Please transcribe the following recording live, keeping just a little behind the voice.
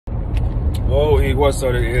Whoa, what's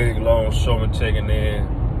up, Longshoreman checking in.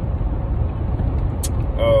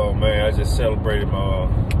 Oh man, I just celebrated my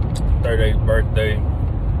 38th birthday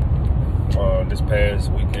this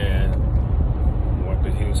past weekend. Went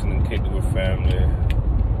to Houston and kicked it with family.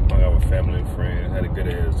 Hung out with family and friends. Had a good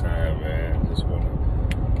ass time, man. Just wanna,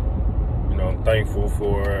 I'm thankful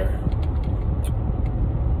for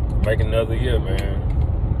making another year, man.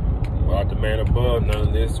 Without the man above, none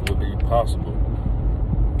of this would be possible.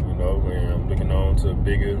 And I'm looking on to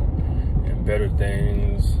bigger and better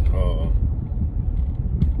things.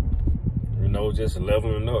 Just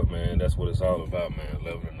leveling up, man. That's what it's all about, man.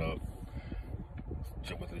 Leveling up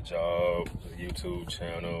with the job, the YouTube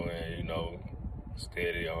channel, and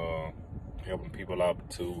steady helping people out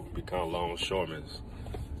to become longshoremen.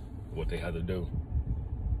 What they have to do.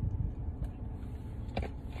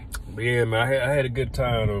 But yeah, man, I had a good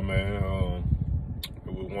time though, man.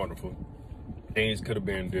 It was wonderful. Things could have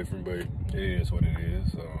been different, but it is what it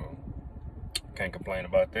is. Can't complain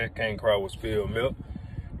about that. Can't cry with spilled milk.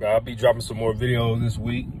 But I'll be dropping some more videos this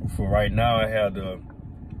week. For right now, I have the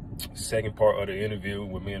second part of the interview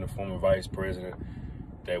with me and the former vice president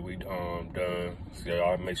that we done. So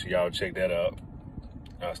y'all make sure y'all check that out.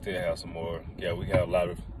 I still have some more. Yeah, we got a lot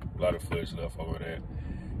of footage left over there.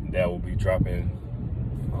 That will be dropping.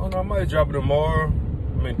 I don't know. I might drop it tomorrow.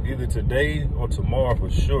 I mean, either today or tomorrow for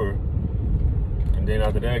sure. And then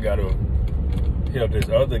after that, I gotta help this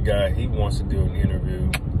other guy. He wants to do an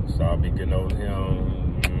interview, so I'll be getting on him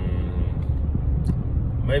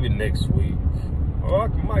maybe next week. Or I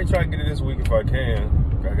might try to get it this week if I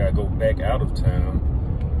can. I gotta go back out of town.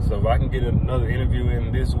 So if I can get another interview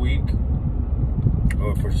in this week,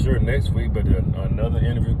 or for sure next week, but another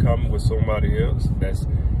interview coming with somebody else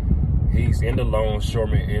he's in the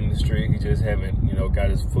longshoreman industry. He just haven't, got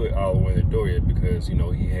his foot all the way in the door yet because, he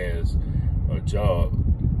has a job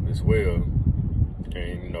as well.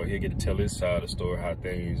 And, he'll get to tell his side of the story, how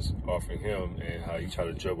things are for him and how he try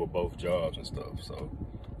to juggle both jobs and stuff. So,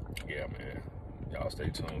 yeah, man. Y'all stay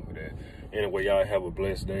tuned for that. Anyway, y'all have a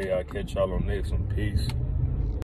blessed day. I'll catch y'all on next one. Peace.